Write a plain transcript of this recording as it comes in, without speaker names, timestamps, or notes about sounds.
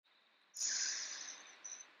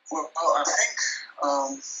I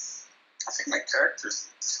think my characters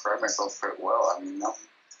describe myself quite well. I mean,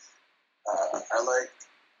 I like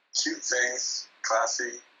cute things,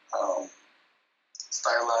 classy, um,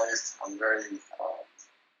 stylized. I'm very.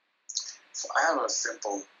 So I have a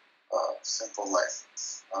simple life.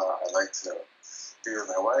 I like to be with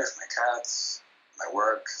my wife, my cats, my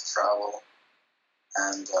work, travel,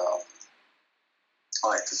 and I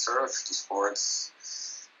like to surf, do sports.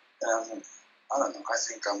 And I don't know. I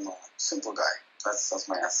think I'm a simple guy. That's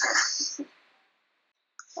my answer.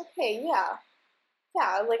 Okay, yeah.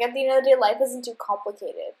 Yeah, like at the end of the day, life isn't too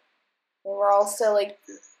complicated. And we're all still like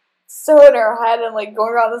so in our head and like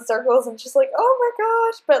going around in circles and just like, oh my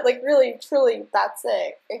gosh. But like really, truly, that's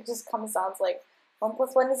it. It just comes down to like 1 +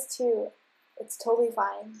 1 is 2. It's totally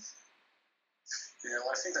fine.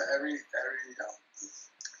 I think that every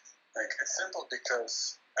like it's simple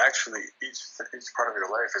because actually each part of your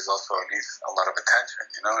life is also needs a lot of attention.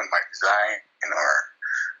 In my design,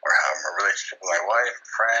 or have a relationship with my wife,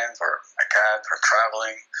 friends, or my cats, or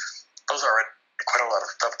traveling. Those are quite a lot of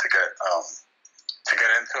stuff to get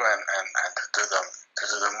into and to do them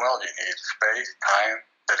well. You need space, time,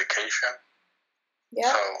 dedication.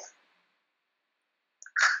 Yeah.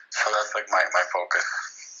 So that's like my focus.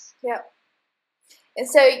 Yeah. And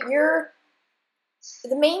so you're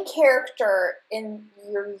the main character in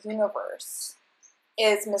your universe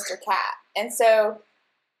is Mr. Cat. And so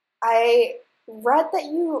I read that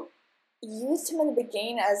you used him in the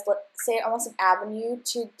beginning as, say, almost an avenue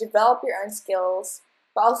to develop your own skills,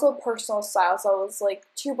 but also a personal style. So it was like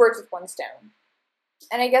 2 birds with 1 stone.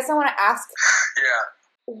 And I guess I want to ask,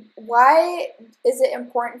 why is it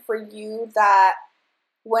important for you that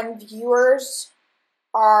when viewers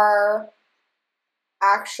are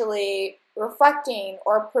actually reflecting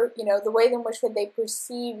or the way in which they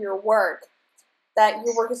perceive your work, that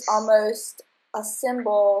your work is almost a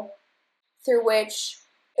symbol through which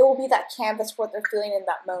it will be that canvas for what they're feeling in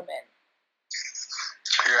that moment?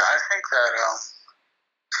 Yeah, I think that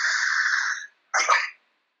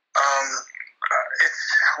it's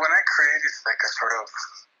when I create, it's like a sort of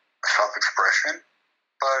self-expression,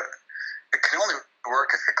 but it can only work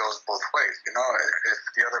if it goes both ways. If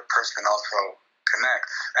the other person also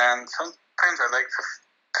connects, and sometimes I like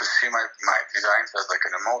to see my designs as like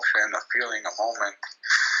an emotion, a feeling, a moment.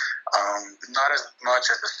 Not as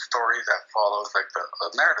much as a story that follows like the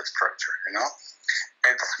narrative structure.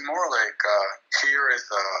 It's more like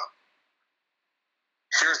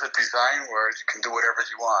here's a design where you can do whatever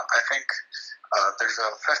you want. I think there's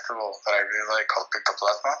a festival that I really like called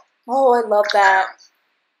Pictoplasma. Oh, I love that.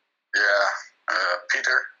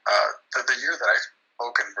 Peter. The year that I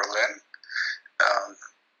spoke in Berlin,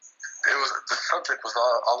 the subject was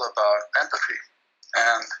all about empathy,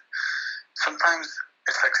 and sometimes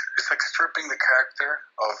it's like stripping the character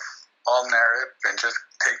of all narrative and just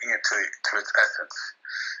taking it to its essence.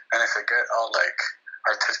 And if I get all like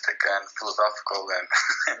artistic and philosophical and,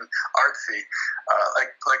 and artsy,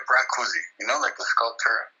 like Brancusi, like the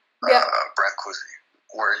sculptor Brancusi,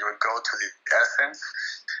 where you would go to the essence.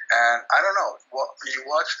 And I don't know, you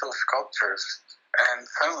watch those sculptures and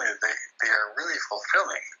suddenly they are really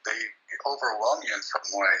fulfilling. They overwhelm you in some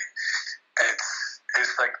way.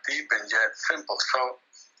 It's like deep and yet simple. So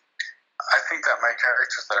I think that my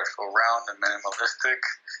characters that are so round and minimalistic,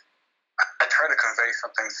 I try to convey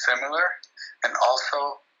something similar and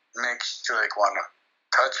also make you like want to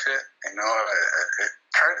touch it.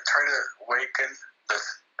 Try to awaken the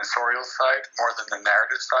sensorial side more than the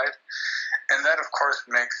narrative side, and that of course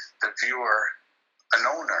makes the viewer an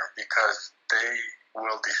owner because they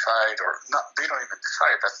will decide, or not. They don't even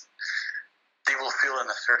decide. They will feel in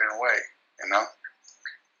a certain way.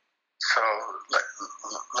 So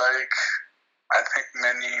like I think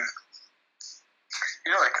many.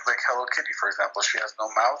 Like Hello Kitty, for example, she has no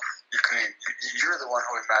mouth. You're the one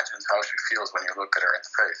who imagines how she feels when you look at her in the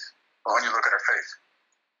face, or when you look at her face.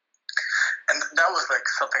 And that was like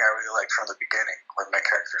something I really liked from the beginning with my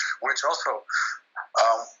characters, which also,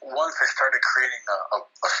 once I started creating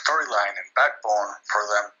a storyline and backbone for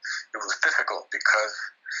them, it was difficult because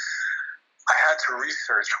I had to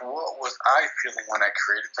research what was I feeling when I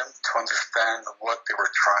created them to understand what they were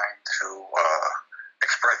trying to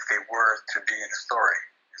express they were to be in a story.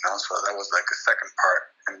 So that was like a second part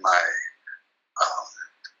in my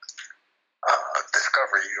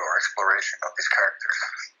discovery or exploration of these characters.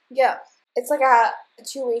 Yeah, it's like a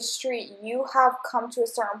 2-way street. You have come to a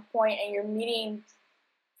certain point and you're meeting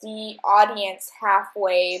the audience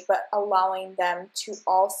halfway, but allowing them to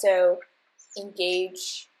also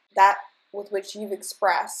engage that with which you've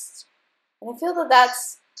expressed. And I feel that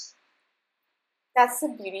that's the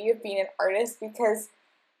beauty of being an artist, because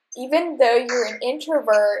even though you're an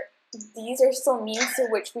introvert, these are still means to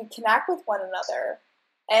which we connect with one another.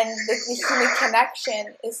 And the human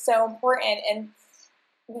connection is so important. And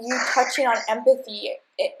you touching on empathy,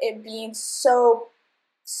 it being so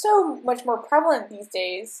much more prevalent these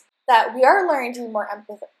days, that we are learning to be more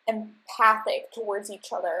empathic towards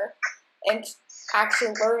each other and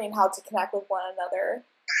actually learning how to connect with one another.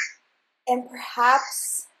 And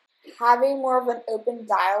perhaps having more of an open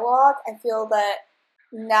dialogue. I feel that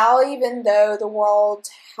now, even though the world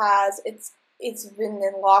has it's been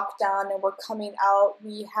in lockdown and we're coming out,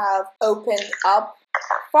 we have opened up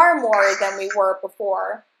far more than we were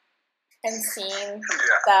before, and seen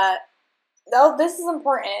that, oh, this is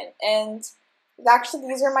important, and actually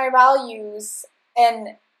these are my values,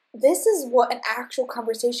 and this is what an actual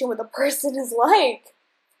conversation with a person is like.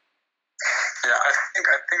 Yeah, I think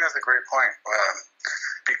that's a great point,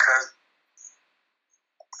 because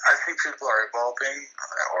I think people are evolving,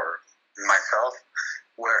 or myself,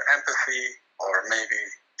 where empathy, or maybe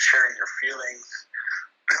sharing your feelings,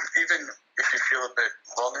 even if you feel a bit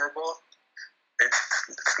vulnerable,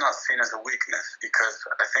 it's not seen as a weakness, because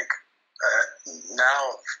I think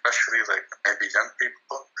now, especially like maybe young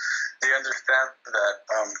people, they understand that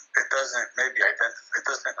it doesn't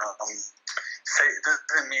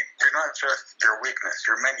mean you're not just your weakness.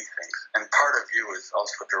 You're many things, and part of you is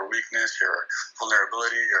also your weakness, your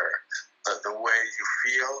vulnerability, the way you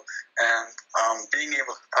feel, and being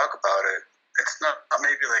able to talk about it. It's not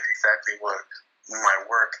maybe like exactly what my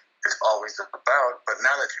work is always about, but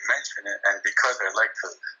now that you mention it, and because I like to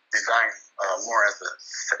design more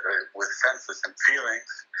with senses and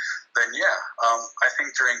feelings, then yeah, I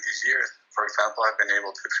think during these years, for example, I've been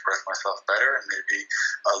able to express myself better and maybe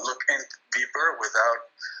look in deeper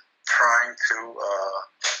without trying to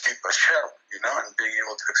keep a shell, and being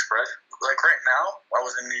able to express. Like right now, I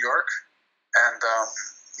was in New York, and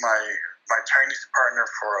my Chinese partner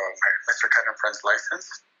for my Mr. Cat and Friends license,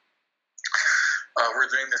 we're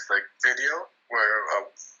doing this like video where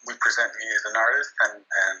we present me as an artist and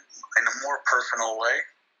in a more personal way.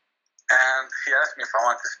 And he asked me if I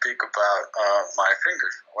wanted to speak about my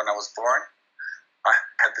fingers. When I was born, I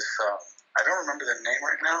had this, I don't remember the name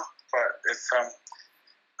right now, but it's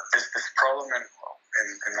this problem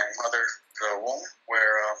in my mother's womb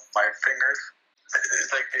where my fingers,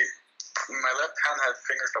 it's like my left hand had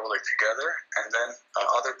fingers that were like together, and then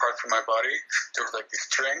other parts of my body, there was like these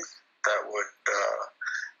strings that would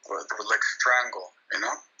like strangle,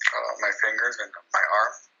 my fingers and my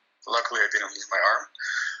arm. Luckily, I didn't lose my arm.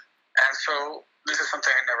 And so this is something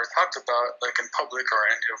I never talked about, like in public or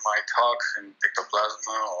any of my talks in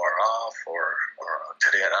Pictoplasma or Off or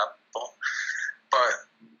Today at Apple. But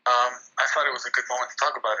I thought it was a good moment to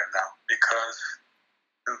talk about it now, because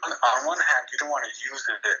on one hand, you don't want to use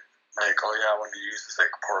it like, oh yeah, I want to use this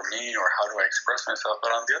like for me, or how do I express myself?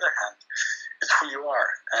 But on the other hand, it's who you are,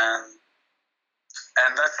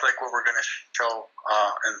 and that's like what we're gonna show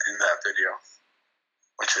in that video,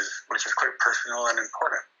 which is quite personal and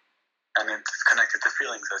important. And it's connected to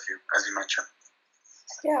feelings, as you mentioned.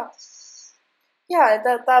 Yeah.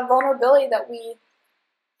 That vulnerability that we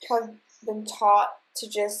have been taught to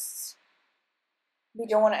just, we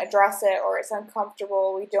don't want to address it, or it's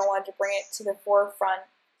uncomfortable. We don't want to bring it to the forefront.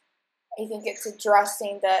 I think it's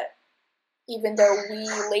addressing that, even though we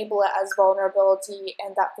label it as vulnerability,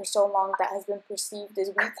 and that for so long that has been perceived as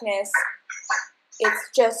weakness, it's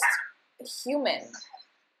just human.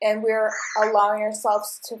 And we're allowing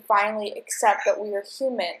ourselves to finally accept that we are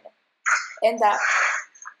human, and that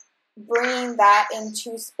bringing that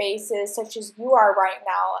into spaces such as you are right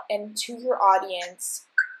now and to your audience,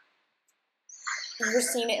 you're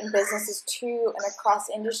seeing it in businesses too and across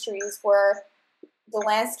industries, where the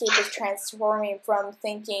landscape is transforming from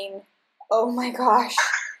thinking, oh my gosh,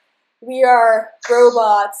 we are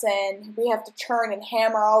robots and we have to churn and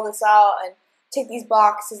hammer all this out and take these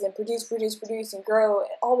boxes and produce and grow and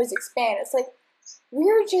always expand. It's like,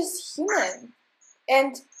 we're just human.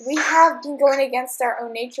 And we have been going against our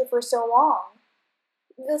own nature for so long.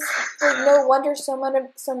 It's like no wonder so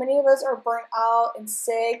many of us are burnt out and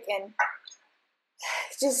sick, and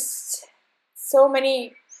just so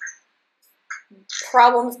many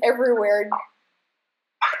problems everywhere,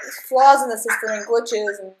 flaws in the system and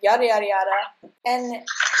glitches and yada yada yada. And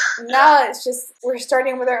now it's just, we're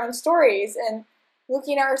starting with our own stories and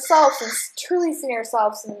looking at ourselves and truly seeing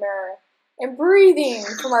ourselves in the mirror and breathing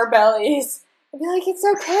from our bellies and be like, it's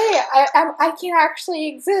okay, I can actually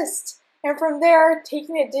exist. And from there,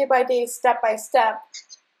 taking it day by day, step by step,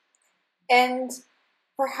 and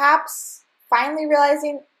perhaps finally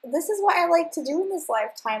realizing, this is what I like to do in this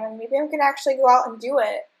lifetime, and maybe I'm going to actually go out and do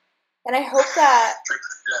it. And I hope that,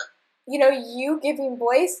 Yeah. you know, you giving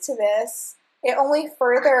voice to this, it only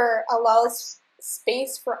further allows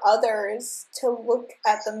space for others to look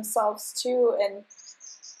at themselves too and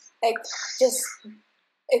like just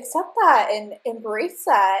accept that and embrace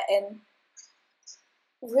that and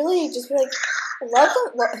really just be like love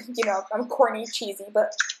them. Well, you know, I'm corny, cheesy,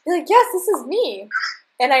 but be like, yes, this is me,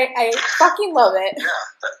 and I fucking love it. Yeah,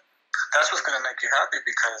 that's what's gonna make you happy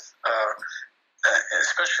because,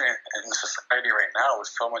 especially in society right now, with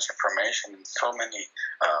so much information and so many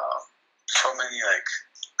like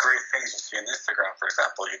great things you see on Instagram, for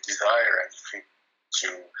example, you desire and you think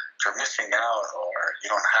you're missing out or you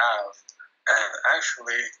don't have, and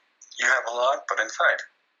actually you have a lot, but inside.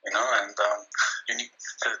 And you need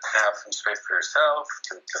to have some space for yourself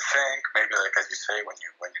to think. Maybe, like as you say, when you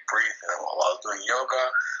breathe while doing yoga,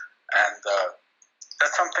 and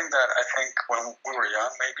that's something that I think when we were young,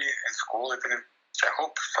 maybe in school, it didn't. I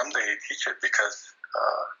hope someday they teach it because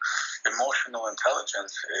emotional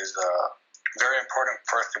intelligence is very important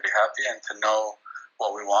for us to be happy and to know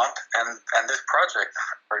what we want. And this project,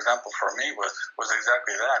 for example, for me was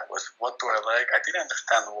exactly that. Was what do I like? I didn't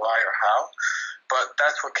understand why or how, but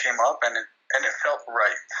that's what came up, and it felt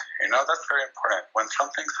right. That's very important. When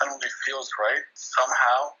something suddenly feels right,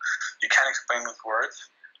 somehow you can't explain with words,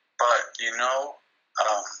 but it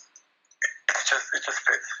just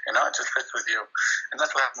fits. It just fits with you, and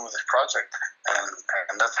that's what happened with this project,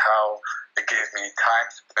 and that's how it gave me time,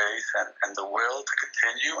 space, and the will to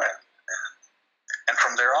continue, and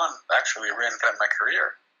from there on, actually reinvent my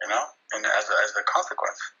career. And as a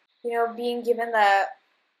consequence. Being given that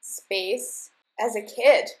space as a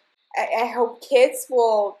kid, I hope kids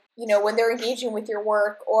will, when they're engaging with your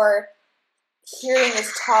work or hearing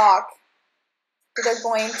this talk, that they're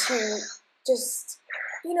going to just,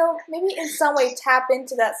 maybe in some way tap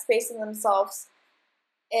into that space in themselves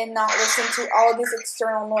and not listen to all of this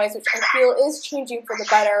external noise, which I feel is changing for the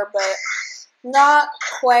better, but not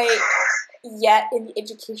quite yet in the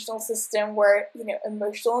educational system where,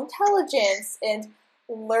 emotional intelligence and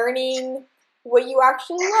learning what you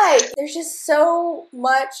actually like. There's just so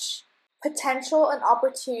much potential and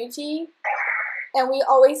opportunity, and we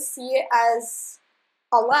always see it as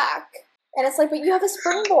a lack. And it's like, but you have a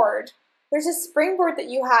springboard. There's a springboard that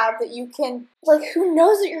you have that you can, like, who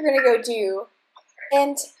knows what you're going to go do.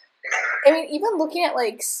 And, I mean, even looking at,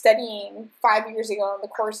 like, studying 5 years ago and the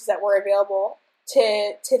courses that were available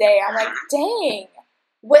to today, I'm like, dang,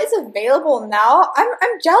 what is available now?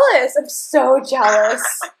 I'm jealous. I'm so jealous.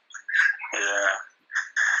 Yeah.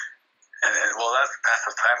 And well, that's the pass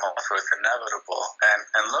of time also. It's inevitable.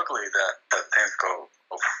 And luckily that things go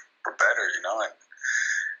for better,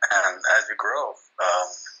 and as you grow,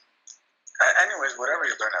 anyways, whatever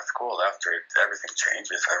you learn at school, after everything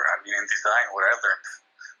changes. I mean, in design, what I learned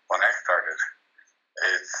when I started,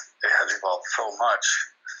 it has evolved so much.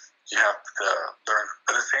 You have to learn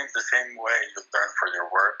the same way you learn for your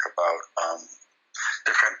work about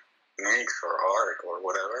different techniques or art or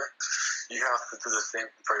whatever. You have to do the same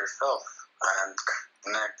for yourself and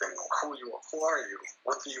connect. And who are you?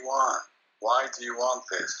 What do you want? Why do you want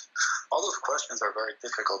this? All those questions are very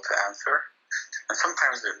difficult to answer, and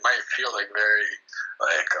sometimes it might feel like very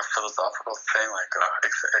like a philosophical thing, like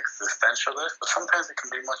existentialist. But sometimes it can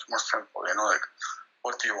be much more simple. Like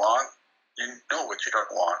what do you want? You know what you don't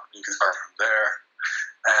want. You can start from there,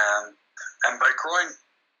 and by growing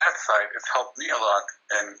that side, it's helped me a lot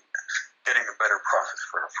in getting a better process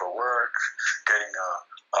for work, getting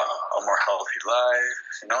a more healthy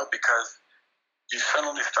life. Because you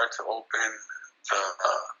suddenly start to open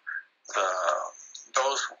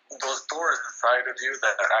those doors inside of you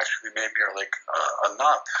that actually maybe are like a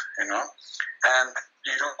knot, and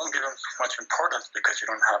you don't give them so much importance because you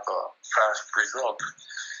don't have a fast result.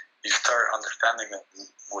 You start understanding it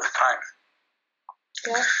with time.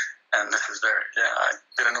 Yeah. And this is there. Yeah, I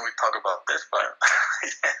didn't know we'd talk about this, but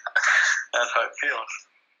yeah, that's how it feels.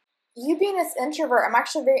 You being an introvert, I'm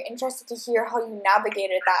actually very interested to hear how you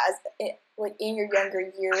navigated that in your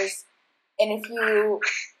younger years, and if you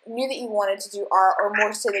knew that you wanted to do art or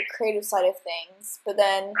more so the creative side of things. But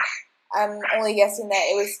then I'm only guessing that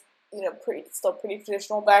it was still pretty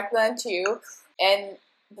traditional back then too, and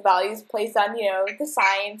the values placed on the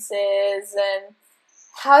sciences. And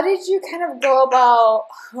how did you kind of go about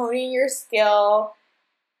honing your skill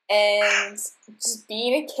and just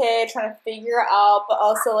being a kid trying to figure out, but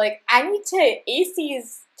also like, I need to ace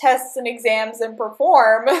these tests and exams and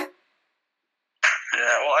perform? Yeah,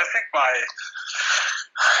 well, I think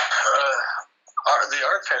the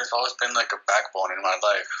art side has always been like a backbone in my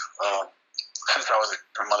life. Since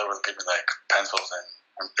my mother would give me like pencils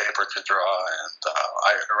and paper to draw. And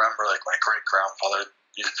I remember like my great grandfather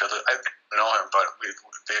used to. I didn't know him, but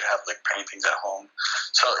they'd have like paintings at home,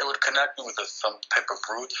 so it would connect me with some type of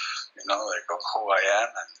roots, like of who I am.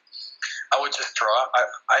 And I would just draw.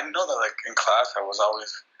 I know that like in class I was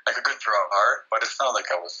always like a good drawer, but it's not like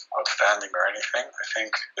I was outstanding or anything. I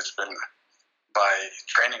think it's been by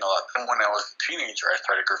training a lot. And when I was a teenager, I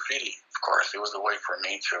started graffiti. Of course, it was a way for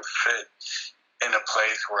me to fit in a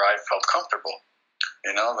place where I felt comfortable.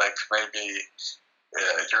 Like maybe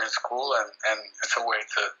you're in school, and it's a way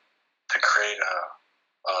to create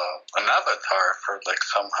an avatar for like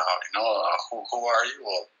somehow, who are you?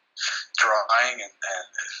 Well, drawing and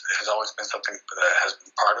it has always been something that has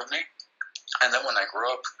been part of me. And then when I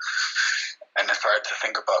grew up and I started to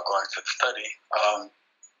think about going to study,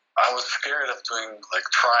 I was scared of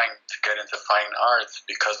trying to get into fine arts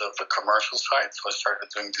because of the commercial side, so I started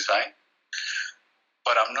doing design.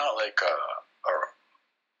 But I'm not like a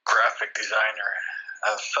graphic designer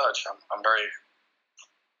as such. I'm very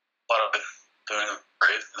a lot of it doing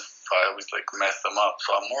business, so I always like mess them up.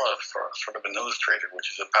 So I'm more of sort of an illustrator,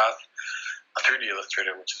 which is a 3D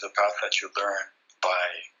illustrator, which is a path that you learn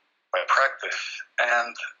by practice.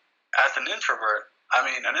 And as an introvert,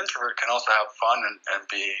 an introvert can also have fun and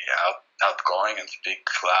be outgoing and speak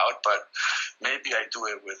loud, but maybe I do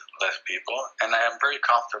it with less people, and I am very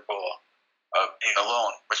comfortable being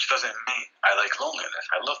alone, which doesn't mean I like loneliness.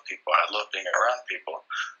 I love people. I love being around people,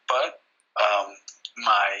 but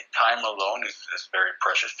my time alone is very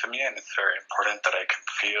precious to me, and it's very important that I can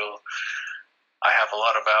feel I have a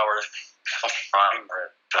lot of hours trying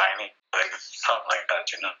or dining, like something like that,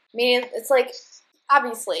 I mean, it's like,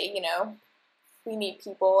 obviously, we need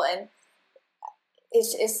people, and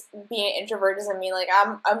it's being an introvert doesn't mean like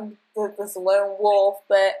I'm this lone wolf,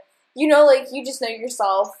 but like you just know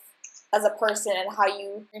yourself as a person and how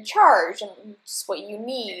you recharge and just what you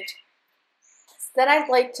need. Then I'd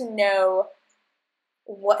like to know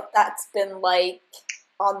what that's been like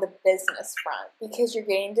on the business front, because you're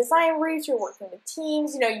getting design briefs, you're working with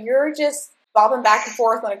teams, you're just bobbing back and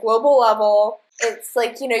forth on a global level. It's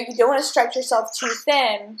like, you don't want to stretch yourself too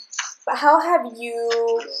thin, but how have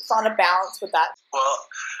you found a balance with that? Well,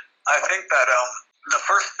 I think that the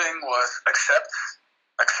first thing was accept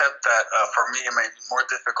that for me it may be more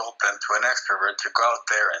difficult than to an extrovert to go out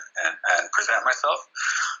there and present myself,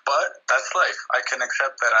 but that's life. I can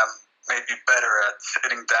accept that I'm maybe better at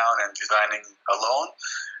sitting down and designing alone,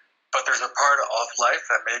 but there's a part of life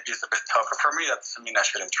that maybe is a bit tougher for me. That doesn't mean I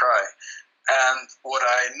shouldn't try. And what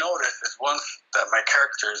I noticed is once that my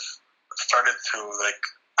characters started to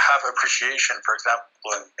have appreciation, for example,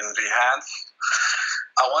 in Behance,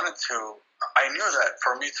 I knew that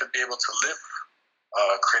for me to be able to live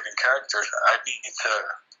creating characters, I need to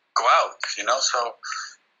go out, So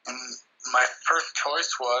my first choice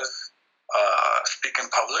was speak in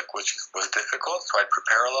public, which was difficult, so I'd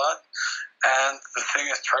prepare a lot. And the thing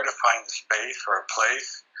is, try to find a space or a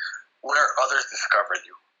place where others discover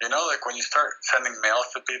you. Like when you start sending mails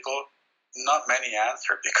to people, not many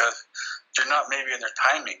answer because they're not maybe in their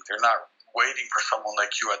timing. They're not waiting for someone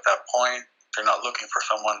like you at that point. They're not looking for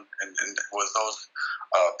someone with those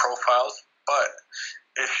profiles. But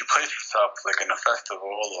if you place yourself like in a festival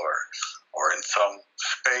or in some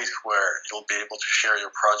space where you'll be able to share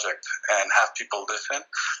your project and have people listen,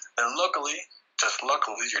 then luckily,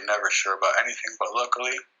 you're never sure about anything, but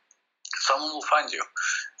luckily, someone will find you.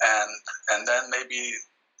 And then maybe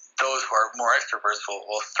those who are more extroverts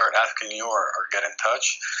will start asking you or get in touch.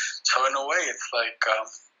 So in a way, it's like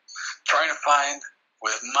trying to find,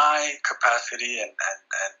 with my capacity and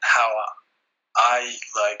how I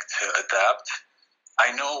like to adapt,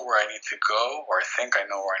 I know where I need to go, or I think I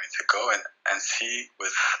know where I need to go, and see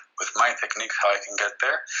with my techniques how I can get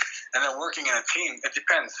there. And then working in a team, it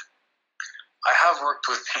depends. I have worked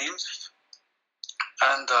with teams,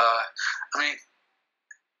 and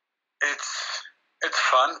it's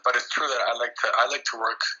fun, but it's true that I like to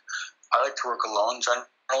work alone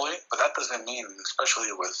generally. But that doesn't mean,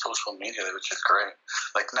 especially with social media, which is great.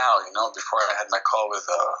 Like now, before I had my call with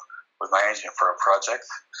my agent for a project,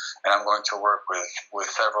 and I'm going to work with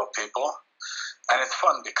several people, and it's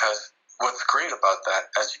fun because what's great about that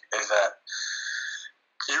is that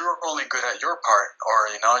you're only good at your part,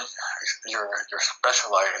 or you're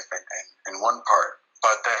specialized in one part.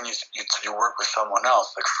 But then you work with someone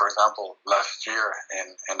else. Like for example, last year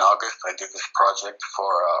in August, I did this project for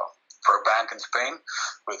a bank in Spain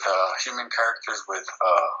with human characters with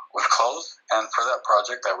clothes. And for that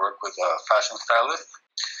project, I worked with a fashion stylist.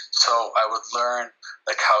 So I would learn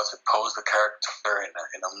like how to pose the character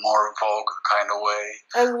in a more Vogue kind of way.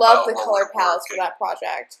 I love the color palettes for that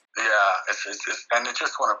project. Yeah, it's and it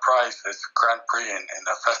just won a prize. It's Grand Prix in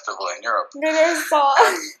a festival in Europe.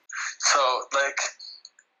 So like,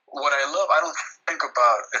 what I love, I don't think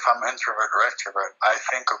about if I'm introvert or extrovert. I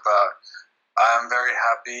think about I'm very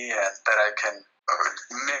happy and that I can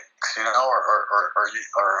mix, you know, or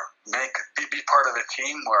make be part of a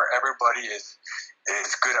team where everybody is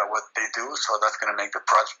good at what they do. So that's going to make the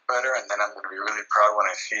project better, and then I'm going to be really proud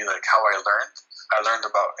when I see like how I learned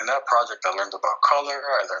about in that project. I learned about color.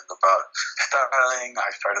 I learned about styling.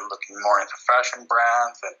 I started looking more into fashion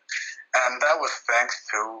brands, and that was thanks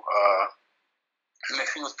to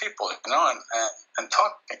mixing with people, you know, and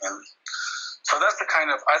talking. And so that's the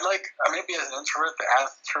kind of, I like, maybe as an introvert, the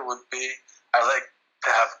answer would be, I like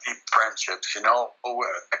to have deep friendships, you know.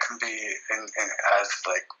 It can be in as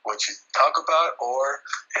like what you talk about, or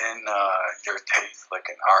in your taste,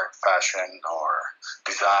 like in art, fashion, or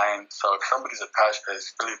design. So if somebody's is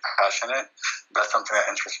really passionate, that's something that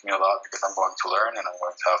interests me a lot, because I'm going to learn and I'm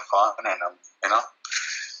going to have fun, and I'm, you know,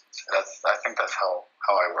 I think that's how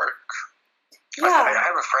I work. Yeah. I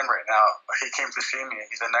have a friend right now. He came to see me.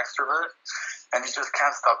 He's an extrovert, and he just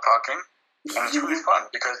can't stop talking. And it's really fun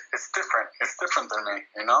because it's different. It's different than me,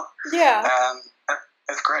 you know? Yeah. And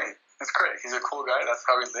it's great. It's great. He's a cool guy. That's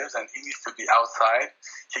how he lives, and he needs to be outside.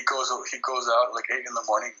 He goes out like 8 in the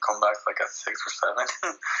morning and come back like at 6 or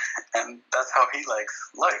 7, and that's how he likes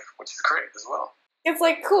life, which is great as well. It's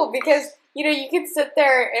like cool because, you know, you can sit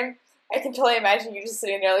there and I can totally imagine you just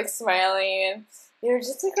sitting there like smiling and you're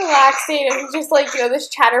just like relaxing and just like, you know, this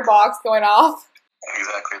chatterbox going off.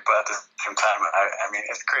 Exactly, but at the same time, I mean,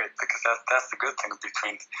 it's great because that's the good thing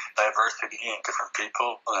between diversity and different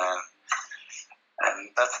people,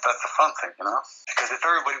 and that's the fun thing, you know. Because if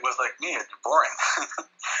everybody was like me, it'd be boring.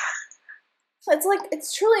 It's like,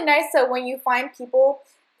 it's truly nice though when you find people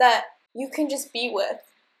that you can just be with,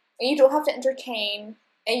 and you don't have to entertain,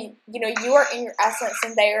 and you know you are in your essence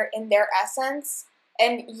and they are in their essence,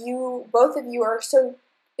 and you both of you are so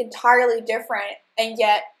entirely different, and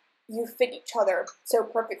yet you fit each other so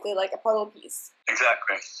perfectly like a puzzle piece.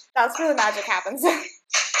 Exactly. That's where the magic happens.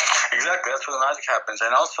 Exactly, that's where the magic happens,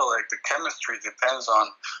 and also like the chemistry depends on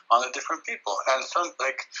the different people, and some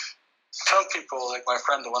people, like my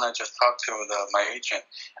friend, the one I just talked to, my agent,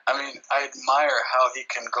 I mean, I admire how he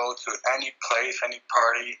can go to any place, any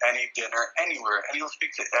party, any dinner, anywhere, and he'll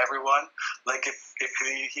speak to everyone like if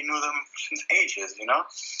he knew them since ages, you know?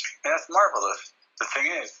 And that's marvelous. The thing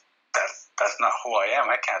is, that's not who I am.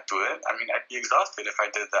 I can't do it. I mean, I'd be exhausted if I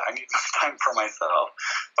did that. I need time for myself.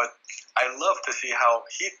 But I love to see how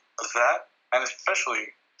he does that, and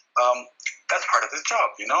especially that's part of his job,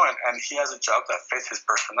 you know, and he has a job that fits his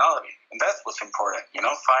personality, and that's what's important, you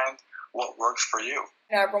know, find what works for you.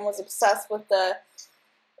 You know, everyone was obsessed with the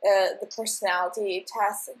personality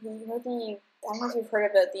test. You know, I don't know if you've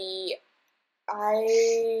heard of it,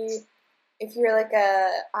 if you're like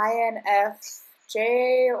a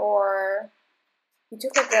INFJ, or you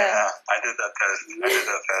took like Yeah, I did that test,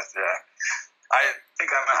 yeah. I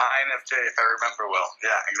think I'm an INFJ if I remember well.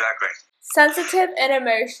 Yeah, exactly. Sensitive and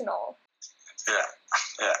emotional. Yeah,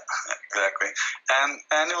 exactly.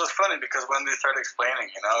 And it was funny because when they started explaining,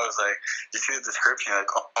 you know, it was like, you see the description, you're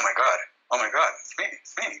like, oh my god, it's me.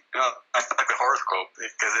 You know, I like the horoscope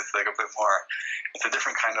because it's like a bit more, it's a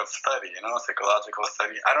different kind of study, you know, psychological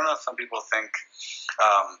study. I don't know if some people think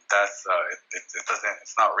it doesn't,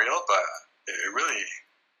 it's not real, but it really,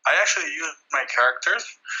 I actually used my characters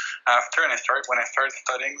after, and when I started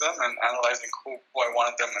studying them and analyzing who I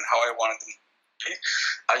wanted them and how I wanted them to be,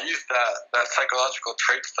 I used that psychological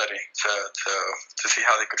trait study to see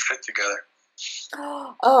how they could fit together.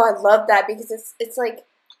 Oh, I love that because it's like,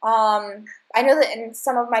 I know that in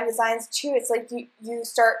some of my designs too, it's like you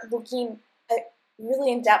start looking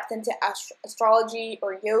really in depth into astrology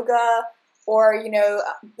or yoga or, you know,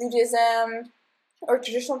 Buddhism or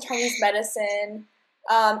traditional Chinese medicine.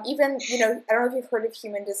 Even, you know, I don't know if you've heard of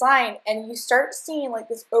human design, and you start seeing like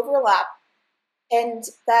this overlap, and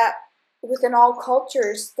that within all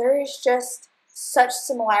cultures there is just such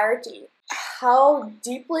similarity. How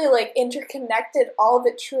deeply like interconnected all of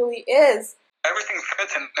it truly is. Everything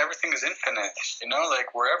fits and everything is infinite, you know,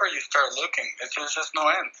 like wherever you start looking, there's just no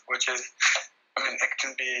end, which is, I mean, it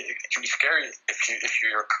can be scary if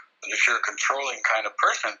you're a controlling kind of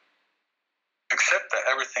person. Accept that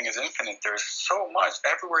everything is infinite. There's so much.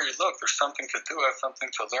 Everywhere you look, there's something to do, something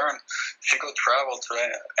to learn. If you go travel to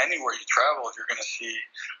anywhere you travel, you're going to see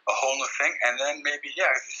a whole new thing. And then maybe, yeah,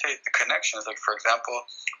 as you say, the connections. Like, for example,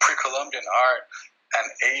 pre-Columbian art, and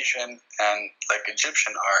Asian and like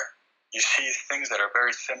Egyptian art, you see things that are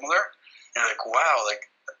very similar. You're like, wow, like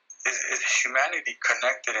is humanity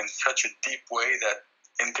connected in such a deep way that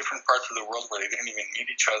in different parts of the world where they didn't even meet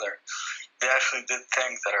each other, they actually did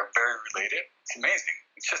things that are very related. It's amazing.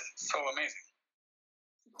 It's just so amazing.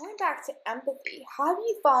 Going back to empathy, how have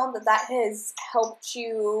you found that has helped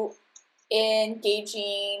you in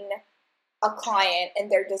engaging a client in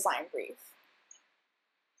their design brief?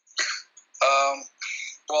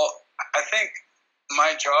 Well, I think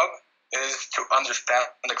my job is to understand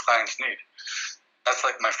the client's need. That's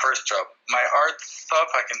like my first job. My art stuff,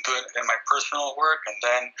 I can do it in my personal work, and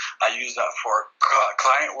then I use that for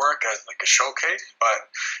client work as like a showcase. But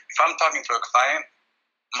if I'm talking to a client,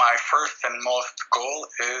 my first and most goal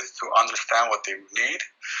is to understand what they need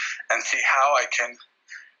and see how I can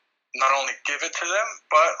not only give it to them,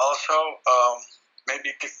 but also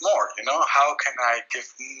maybe give more. You know, how can I give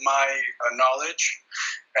my knowledge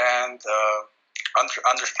and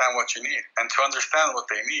understand what you need? And to understand what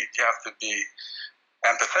they need, you have to be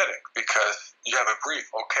empathetic, because you have a brief,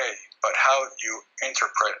 okay, but how you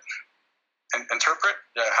interpret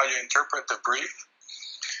how you interpret the brief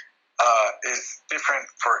is different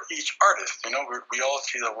for each artist. You know, we all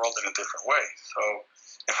see the world in a different way. So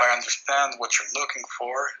if I understand what you're looking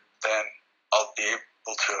for, then I'll be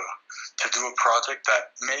able to do a project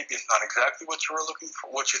that maybe is not exactly what you were looking for,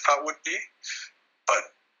 what you thought would be, but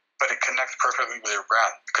it connects perfectly with your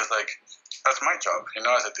brand. Because like, that's my job, you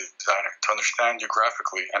know, as a designer, to understand you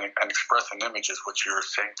graphically and express in images what you're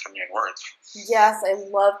saying to me in words. Yes, I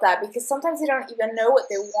love that, because sometimes they don't even know what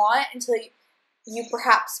they want until you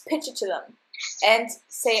perhaps pitch it to them and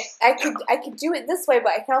say, I could do it this way,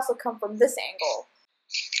 but I can also come from this angle.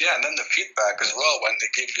 Yeah, and then the feedback as well. When they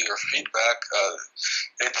give you their feedback,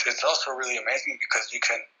 it's also really amazing, because you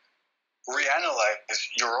can reanalyze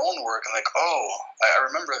your own work and like, oh, I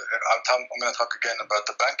remember. I'm going to talk again about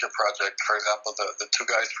the Banker project, for example. The two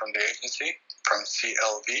guys from the agency from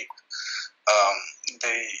CLV,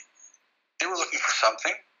 they were looking for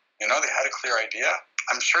something. You know, they had a clear idea.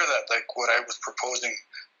 I'm sure that like what I was proposing,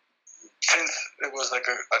 since it was like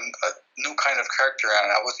a new kind of character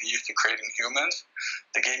and I wasn't used to creating humans,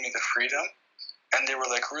 they gave me the freedom, and they were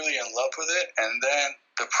like really in love with it. And then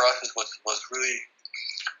the process was really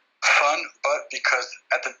fun, but because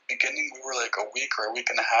at the beginning we were like a week or a week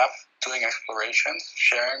and a half doing explorations,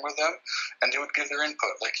 sharing with them, and they would give their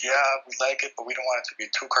input. Like, yeah, we like it, but we don't want it to be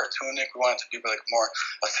too cartoonic. We want it to be like more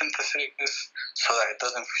a synthesis, so that it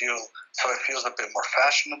feels a bit more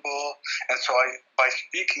fashionable. And so by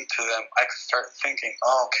speaking to them, I could start thinking,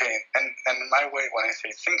 oh, okay. And in my way, when I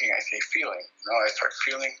say thinking, I say feeling. You know, I start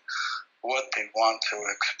feeling what they want to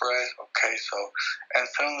express. Okay, so, and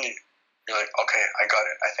suddenly you're like, okay, I got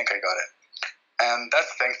it. I think I got it. And that's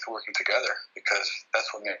thanks to working together, because that's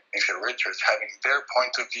what makes it richer. It's having their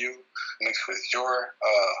point of view mixed with your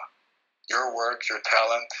work, your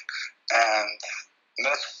talent, and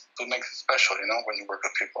that's what makes it special, you know, when you work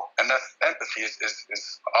with people. And that empathy is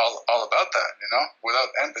all about that, you know. Without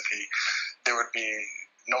empathy, there would be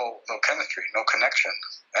no chemistry, no connection.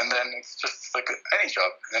 And then it's just like any job.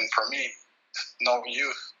 And for me, it's no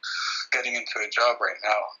use getting into a job right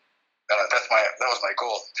now. That was my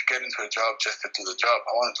goal, to get into a job just to do the job.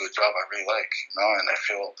 I want to do a job I really like, you know, and I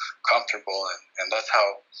feel comfortable, and that's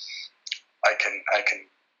how I can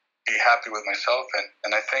be happy with myself.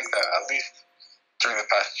 And I think that at least during the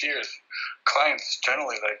past years, clients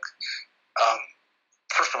generally like,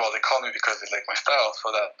 first of all, they call me because they like my style,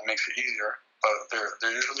 so that makes it easier. But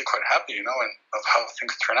they're usually quite happy, you know, and of how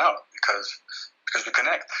things turn out, because we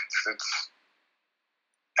connect. It's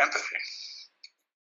empathy.